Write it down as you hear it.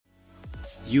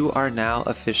You are now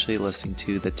officially listening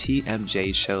to the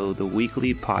TMJ Show, the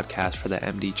weekly podcast for the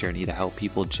MD journey to help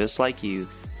people just like you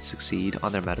succeed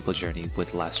on their medical journey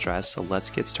with less stress. So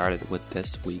let's get started with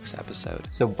this week's episode.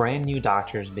 So brand new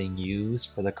doctors being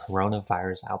used for the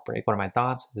coronavirus outbreak. What are my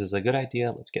thoughts? This is a good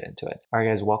idea. Let's get into it. All right,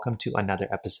 guys, welcome to another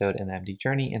episode in the MD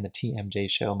journey in the TMJ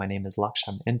Show. My name is Laksh.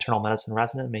 I'm an internal medicine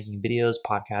resident making videos,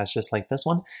 podcasts just like this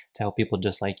one to help people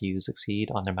just like you succeed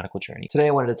on their medical journey. Today,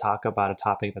 I wanted to talk about a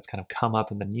topic that's kind of come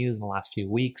up in the news in the last few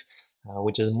weeks,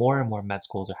 which is more and more med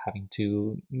schools are having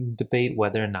to debate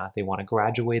whether or not they want to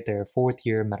graduate their fourth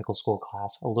year medical school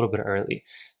class a little bit early.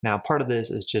 Now, part of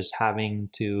this is just having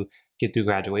to get through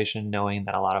graduation, knowing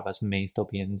that a lot of us may still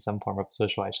be in some form of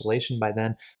social isolation by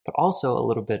then, but also a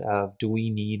little bit of, do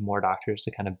we need more doctors to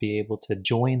kind of be able to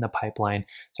join the pipeline?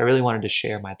 So I really wanted to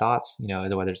share my thoughts,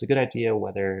 whether it's a good idea,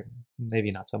 whether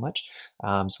maybe not so much.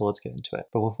 So let's get into it.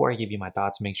 But before I give you my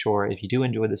thoughts, make sure if you do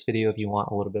enjoy this video, if you want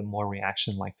a little bit more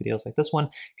reaction like videos like this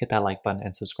one, hit that like button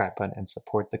and subscribe button and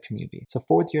support the community. So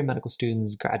fourth year medical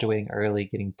students graduating early,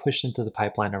 getting pushed into the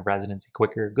pipeline of residency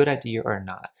quicker, good idea or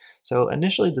not? So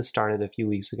initially this started a few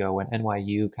weeks ago when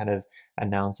NYU kind of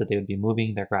announced that they would be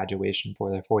moving their graduation for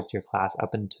their fourth year class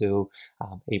up into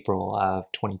April of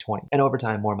 2020. And over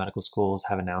time, more medical schools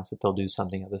have announced that they'll do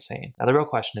something of the same. Now, the real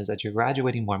question is that you're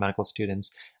graduating more medical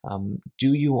students.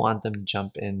 Do you want them to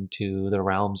jump into the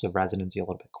realms of residency a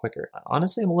little bit quicker?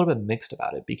 Honestly, I'm a little bit mixed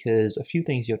about it because a few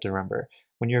things you have to remember.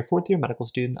 When you're a fourth year medical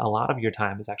student, a lot of your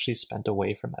time is actually spent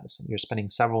away from medicine. You're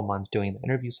spending several months doing the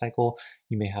interview cycle.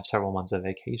 You may have several months of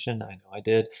vacation. I know I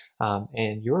did.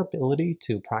 And your ability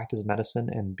to practice medicine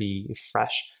and be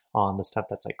fresh on the stuff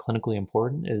that's like clinically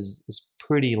important is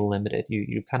pretty limited.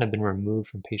 You've kind of been removed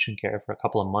from patient care for a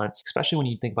couple of months, especially when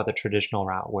you think about the traditional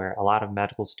route where a lot of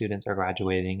medical students are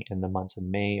graduating in the months of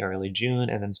May, early June,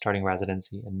 and then starting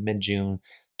residency in mid-June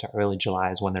to early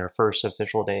July is when their first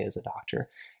official day as a doctor.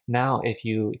 Now, if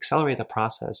you accelerate the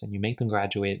process and you make them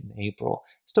graduate in April,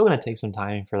 it's still going to take some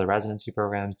time for the residency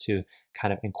programs to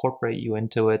kind of incorporate you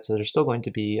into it. So there's still going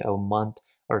to be a month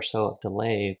or so of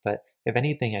delay. But if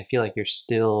anything, I feel like you're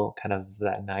still kind of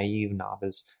that naive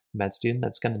novice med student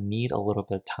that's going to need a little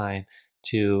bit of time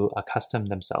to accustom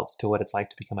themselves to what it's like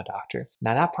to become a doctor.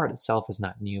 Now, that part itself is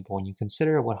not new, but when you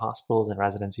consider what hospitals and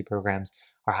residency programs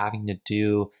are having to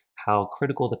do, how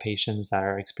critical the patients that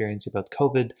are experiencing both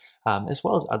COVID as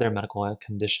well as other medical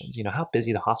conditions, how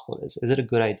busy the hospital is it a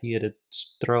good idea to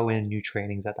throw in new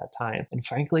trainings at that time? And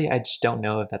frankly, I just don't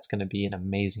know if that's going to be an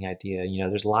amazing idea.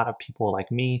 There's a lot of people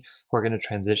like me who are going to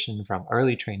transition from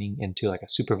early training into like a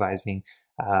supervising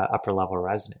upper level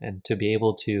resident, and to be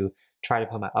able to try to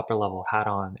put my upper level hat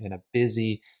on in a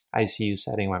busy ICU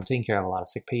setting where I'm taking care of a lot of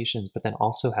sick patients, but then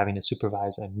also having to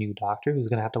supervise a new doctor who's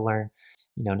going to have to learn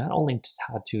not only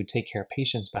how to take care of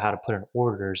patients, but how to put in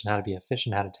orders and how to be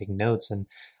efficient, how to take notes, and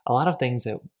a lot of things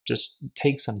that just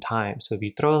take some time. So if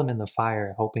you throw them in the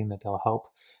fire hoping that they'll help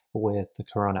with the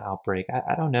corona outbreak,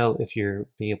 I don't know if you're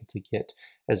be able to get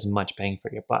as much bang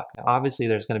for your buck. Now, obviously,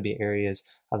 there's going to be areas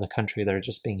of the country that are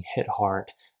just being hit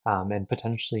hard, and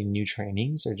potentially new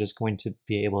trainings are just going to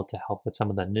be able to help with some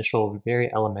of the initial,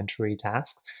 very elementary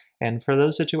tasks. And for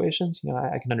those situations,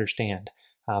 I can understand.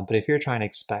 But if you're trying to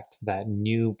expect that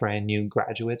brand new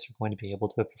graduates are going to be able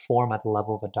to perform at the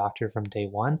level of a doctor from day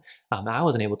one, I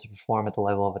wasn't able to perform at the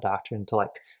level of a doctor until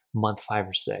like month 5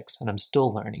 or 6, and I'm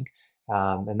still learning.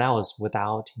 And that was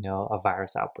without, a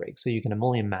virus outbreak. So you can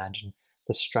only imagine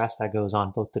the stress that goes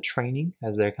on, both the training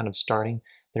as they're kind of starting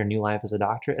their new life as a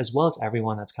doctor, as well as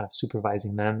everyone that's kind of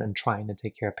supervising them and trying to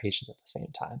take care of patients at the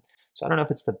same time. So I don't know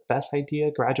if it's the best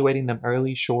idea, graduating them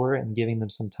early, sure, and giving them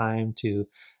some time to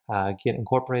get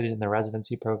incorporated in the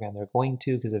residency program they're going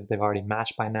to, because if they've already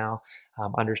matched by now,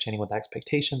 understanding what the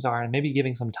expectations are, and maybe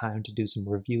giving some time to do some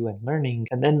review and learning,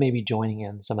 and then maybe joining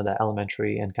in some of the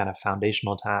elementary and kind of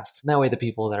foundational tasks. And that way the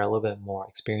people that are a little bit more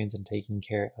experienced in taking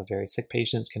care of very sick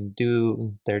patients can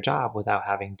do their job without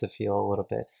having to feel a little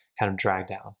bit kind of dragged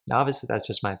down. Now, obviously, that's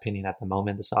just my opinion at the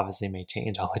moment. This obviously may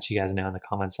change. I'll let you guys know in the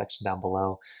comment section down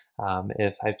below.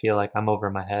 If I feel like I'm over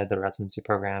my head, the residency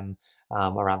program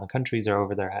around the countries are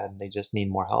over their head, and they just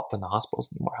need more help, and the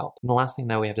hospitals need more help. And the last thing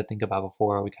that we have to think about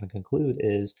before we kind of conclude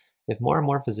is, if more and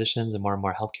more physicians and more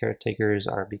healthcare takers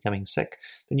are becoming sick,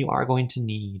 then you are going to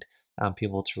need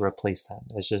people to replace them.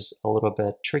 It's just a little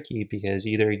bit tricky because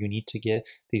either you need to get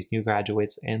these new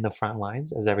graduates in the front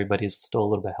lines as everybody's still a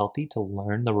little bit healthy to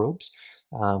learn the ropes,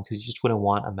 because you just wouldn't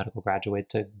want a medical graduate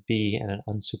to be in an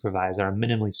unsupervised or a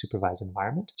minimally supervised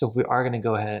environment. So if we are going to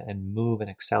go ahead and move and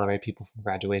accelerate people from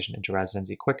graduation into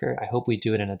residency quicker, I hope we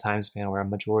do it in a time span where a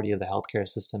majority of the healthcare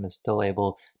system is still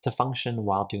able to function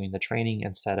while doing the training,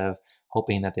 instead of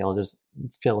hoping that they'll just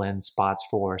fill in spots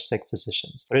for sick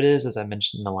physicians. But it is, as I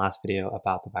mentioned in the last video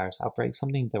about the virus outbreak,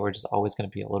 something that we're just always going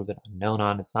to be a little bit unknown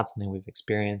on. It's not something we've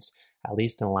experienced, at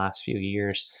least in the last few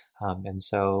years. And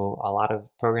so a lot of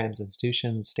programs,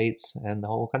 institutions, states, and the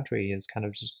whole country is kind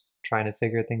of just trying to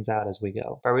figure things out as we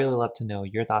go. But I really love to know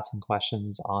your thoughts and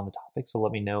questions on the topic, so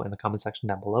let me know in the comment section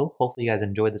down below. Hopefully you guys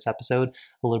enjoyed this episode,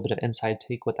 a little bit of inside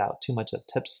take without too much of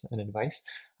tips and advice,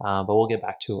 but we'll get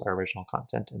back to our original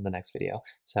content in the next video.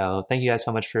 So thank you guys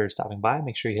so much for stopping by.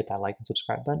 Make sure you hit that like and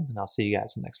subscribe button, and I'll see you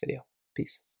guys in the next video.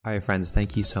 Peace. All right, friends,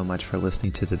 thank you so much for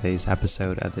listening to today's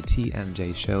episode of the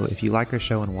TMJ Show. If you like our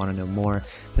show and want to know more,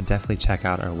 then definitely check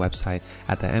out our website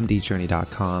at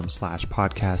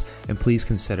themdjourney.com/podcast. And please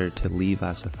consider to leave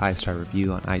us a 5-star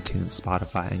review on iTunes,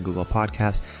 Spotify, and Google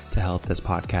Podcasts to help this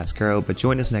podcast grow. But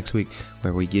join us next week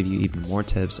where we give you even more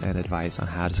tips and advice on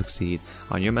how to succeed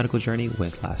on your medical journey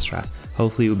with less stress.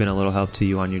 Hopefully, we've been a little help to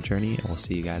you on your journey, and we'll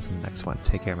see you guys in the next one.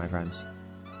 Take care, my friends.